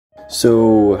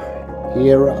So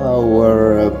here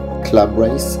our club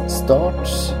race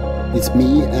starts. It's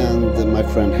me and my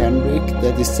friend Henrik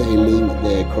that is sailing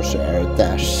the Corsair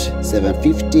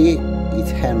 -750.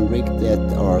 It's Henrik that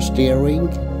are steering.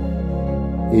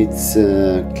 It's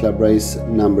club race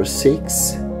number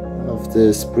 6 of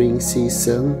the spring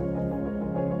season.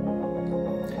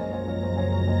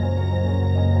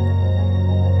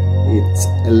 It's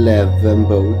 11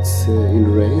 boats in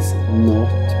the race, not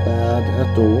bad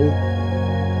at all.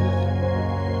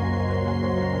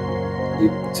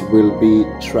 It will be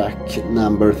track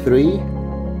number 3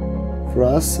 for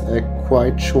us, a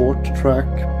quite short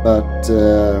track, but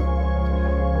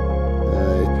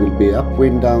it will be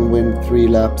upwind, downwind, 3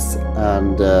 laps,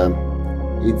 and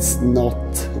it's not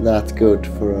that good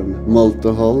for a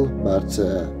multi-hull, but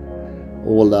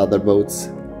all the other boats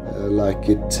like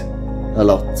it a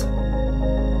lot.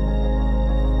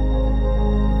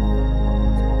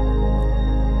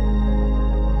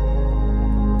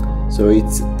 So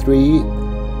it's 3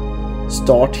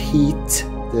 start heat.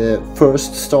 The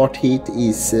first start heat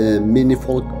is Mini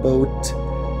Folk Boat,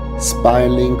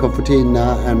 Spiraling,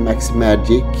 Comfortina and Maxi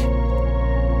Magic.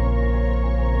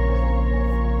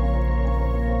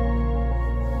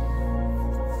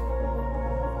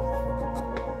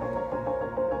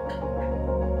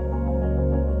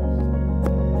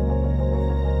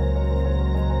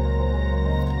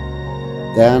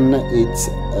 Then it's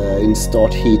in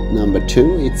start heat number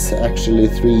 2, it's actually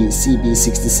 3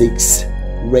 CB66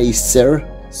 Racer,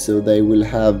 so they will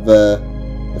have a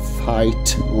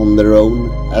fight on their own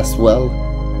as well.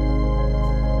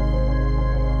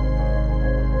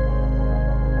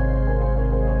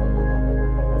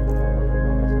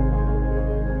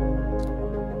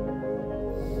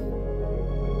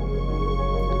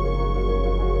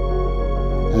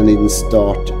 And in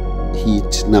start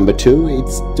heat number 2,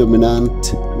 it's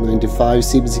Dominant 95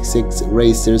 CB66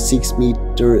 Racer 6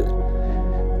 meter,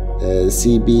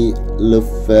 CB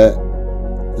Luffe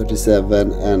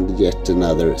 37 and yet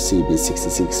another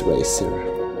CB66 Racer.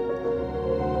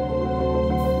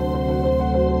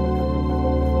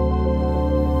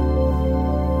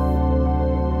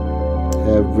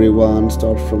 Everyone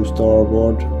start from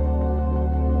starboard.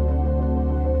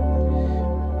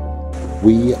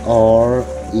 We are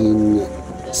in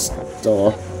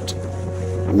start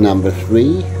number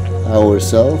 3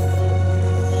 ourselves,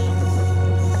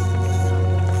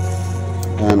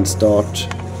 and start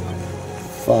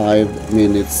 5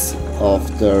 minutes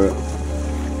after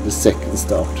the second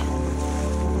start.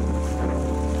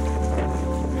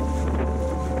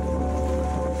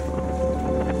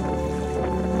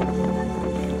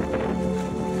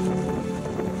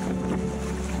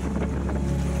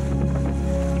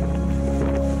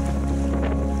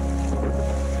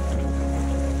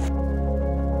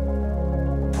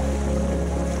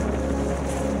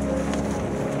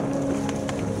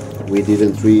 We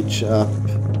didn't reach up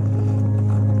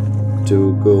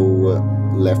to go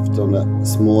left on a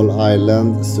small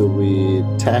island, so we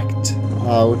tacked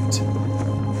out,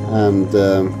 and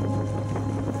the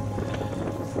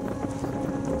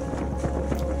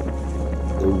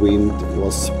wind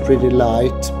was pretty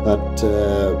light, but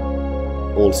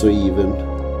also even.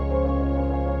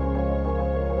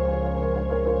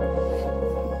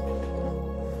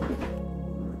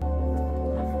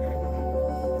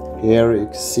 Here you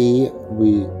can see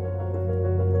we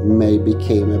maybe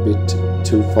came a bit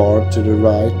too far to the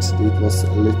right. It was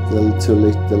a little too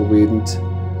little wind,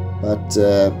 but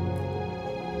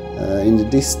in the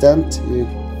distance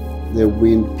the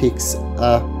wind picks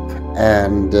up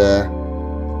and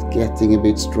getting a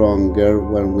bit stronger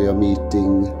when we are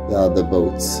meeting the other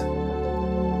boats.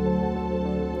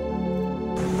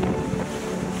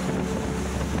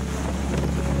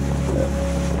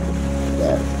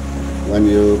 When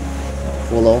you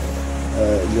fall off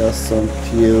just some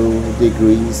few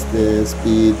degrees, the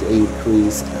speed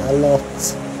increased a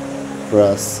lot for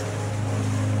us,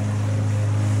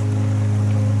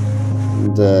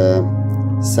 and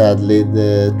sadly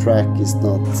the track is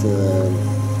not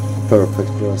perfect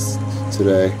for us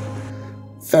today.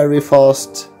 Very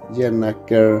fast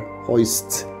Jennaker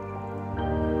hoist,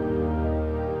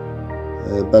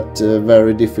 but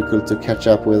very difficult to catch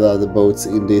up with other boats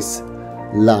in this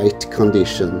light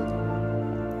condition.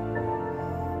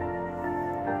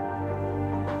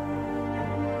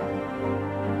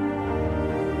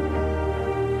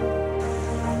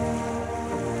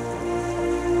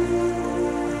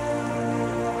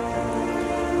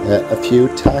 A few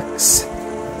tacks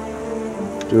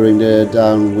during the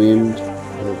downwind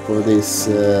for this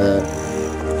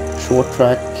short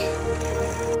track.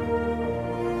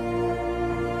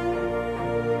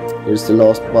 Here's the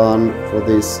last one for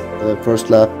this first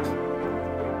lap.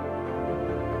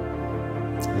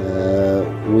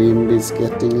 Wind is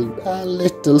getting a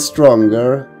little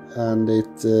stronger and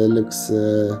it looks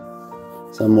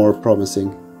some more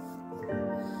promising.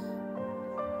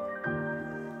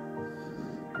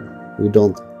 We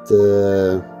don't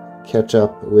catch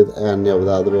up with any of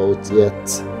the other boats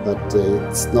yet, but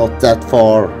it's not that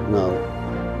far now.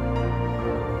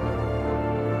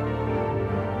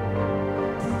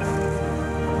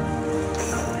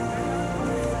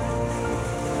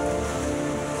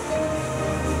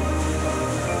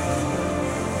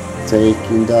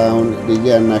 Taking down the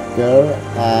Jennaker,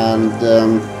 and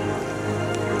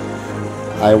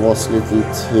I was a little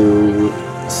too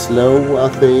slow. I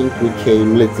think we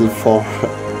came a little far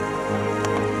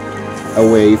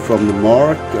away from the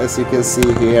mark, as you can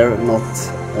see here. Not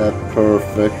a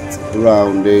perfect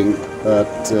rounding,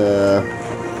 but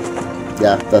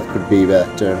yeah, that could be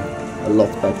better, a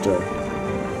lot better.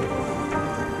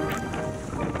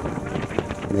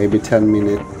 Maybe 10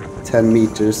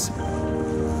 meters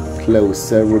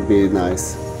closer would be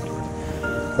nice.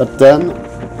 But then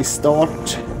we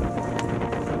start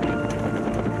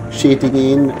sheeting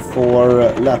in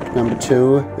for lap number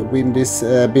 2. The wind is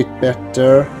a bit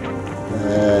better.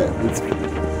 It's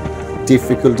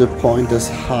difficult to point as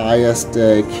high as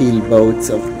the keel boats,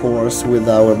 of course, with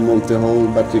our multi-hull,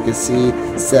 but you can see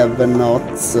 7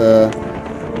 knots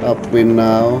upwind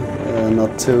now.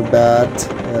 Not too bad.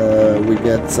 We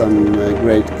get some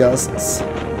great gusts.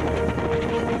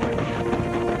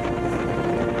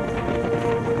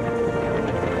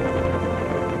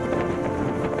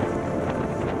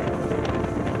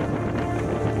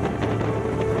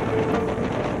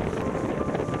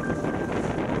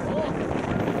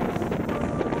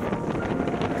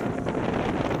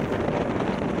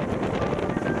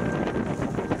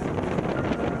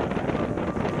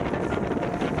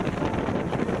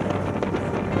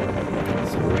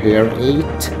 Here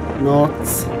 8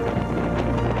 knots,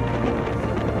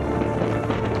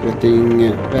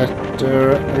 getting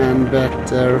better and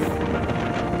better.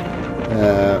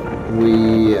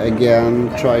 We again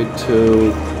try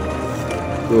to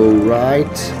go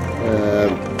right,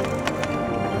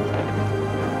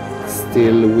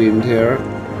 still wind here.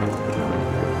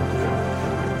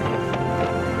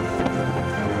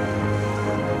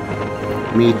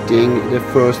 Meeting the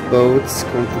first boats,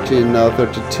 Confortina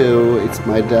 32, it's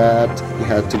my dad, he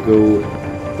had to go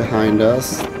behind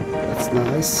us, that's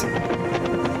nice.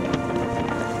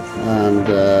 And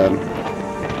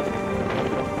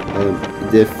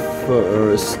the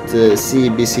first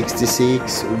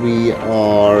CB66 we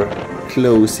are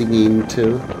closing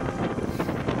into.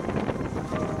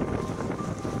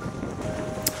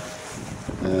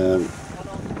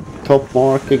 Top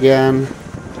mark again.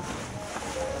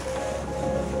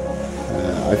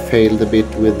 I failed a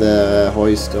bit with the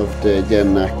hoist of the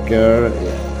Jennaker.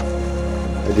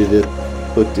 I didn't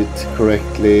put it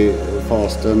correctly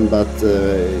fastened, but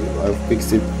I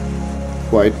fixed it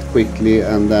quite quickly,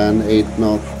 and then 8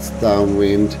 knots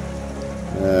downwind.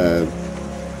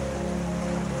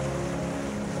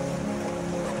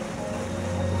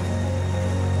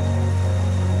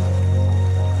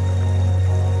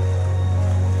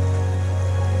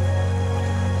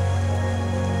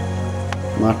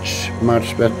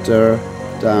 Much better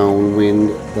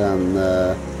downwind than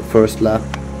the first lap.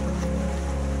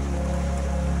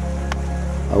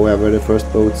 However, the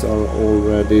first boats are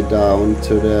already down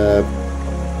to the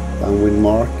downwind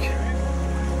mark.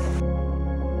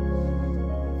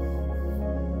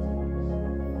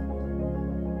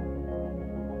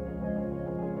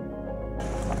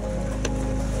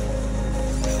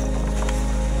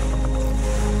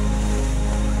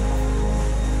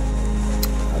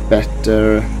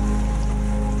 Better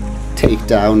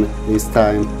takedown this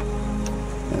time.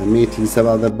 Meeting some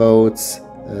other boats,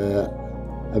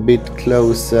 a bit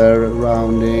closer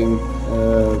rounding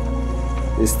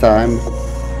this time,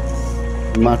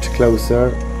 much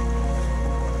closer,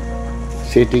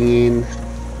 shitting in,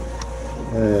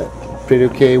 pretty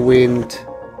okay wind,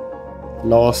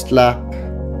 last lap.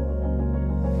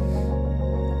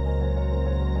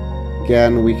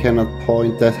 Again, we cannot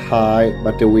point that high,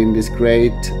 but the wind is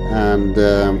great, and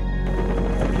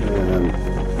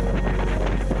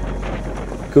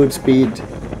good speed.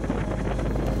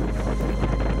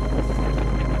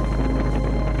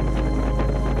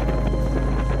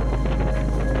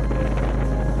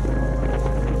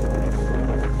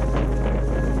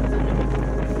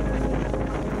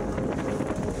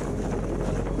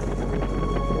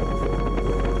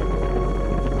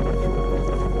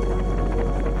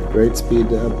 Great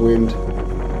speed upwind.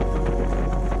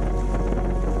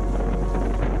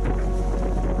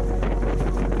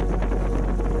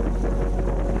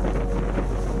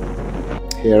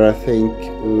 Here I think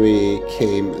we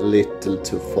came a little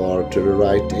too far to the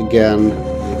right again.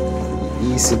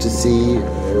 Easy to see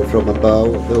from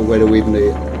above where the wind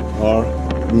are.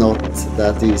 Not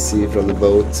that easy from the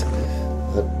boat,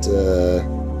 but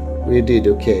we did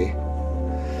okay.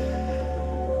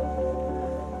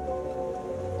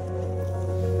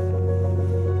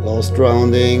 Last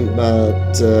rounding,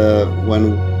 but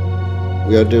when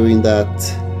we are doing that,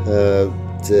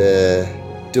 the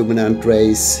dominant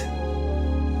race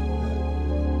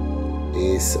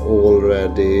is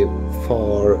already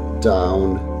far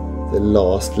down the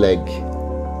last leg.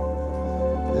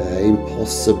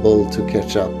 Impossible to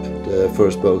catch up the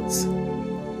first boats.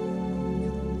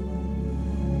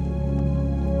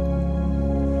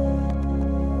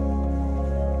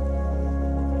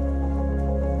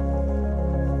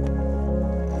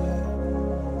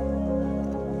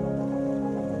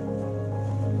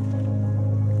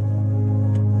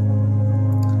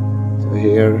 So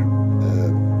here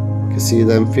you can see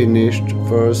them finished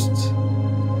first.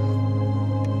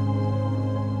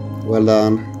 Well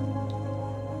done.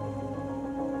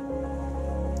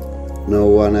 No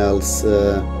one else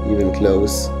even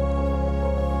close.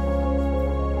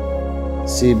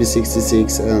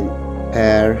 CB66 and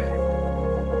Air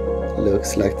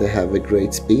looks like they have a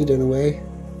great speed in a way.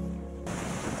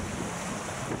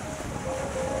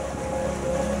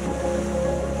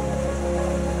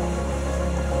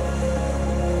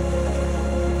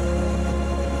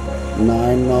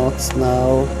 Nine knots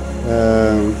now.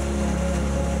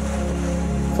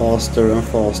 Faster and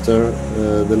faster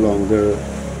the longer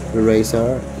the race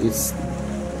are. It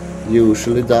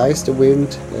usually dies the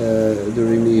wind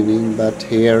during the evening, but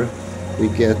here we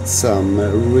get some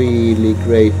really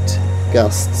great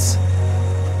gusts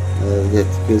that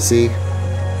you can see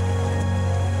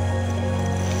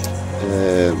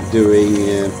during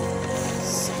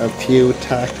a few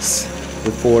tacks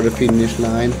before the finish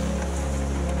line.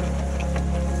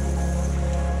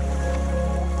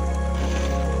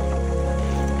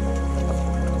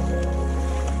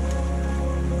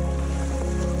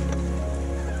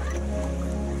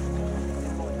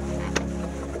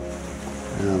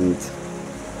 And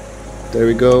there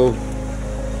we go,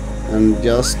 and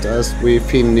just as we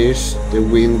finish, the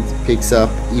wind picks up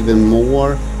even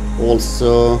more.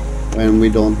 Also, when we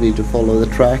don't need to follow the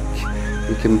track,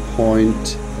 we can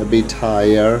point a bit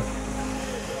higher.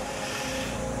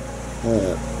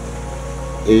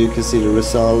 Here you can see the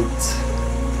result.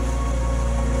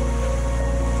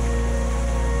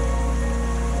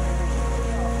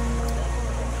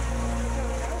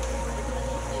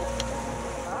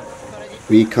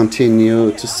 We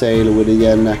continue to sail with the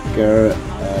Järnäcker,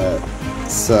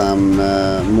 some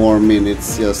more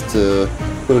minutes just to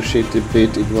push it a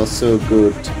bit. It was so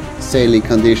good sailing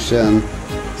condition,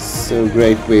 so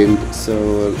great wind,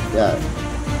 so yeah,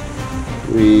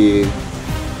 we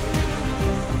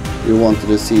wanted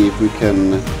to see if we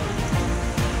can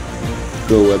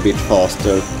go a bit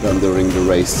faster than during the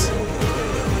race.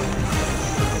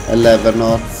 11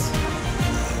 knots,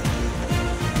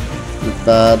 not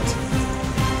bad.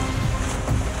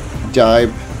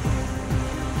 Jibe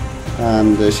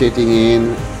and shitting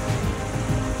in,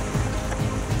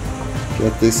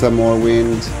 getting some more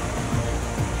wind.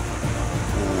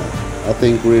 I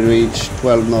think we reached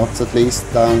 12 knots at least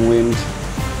downwind.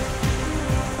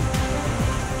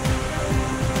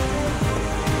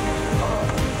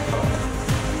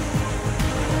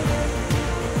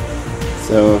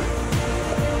 So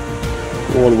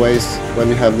always when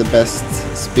you have the best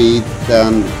speed,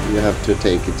 then you have to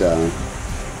take it down.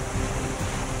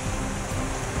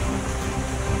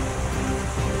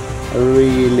 A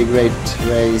really great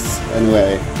race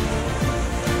anyway,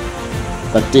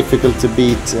 but difficult to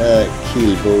beat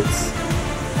keel boats.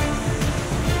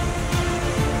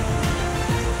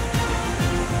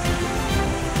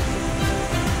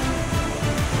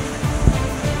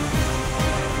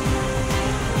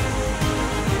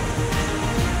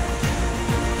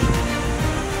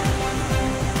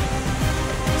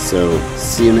 So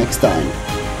see you next time.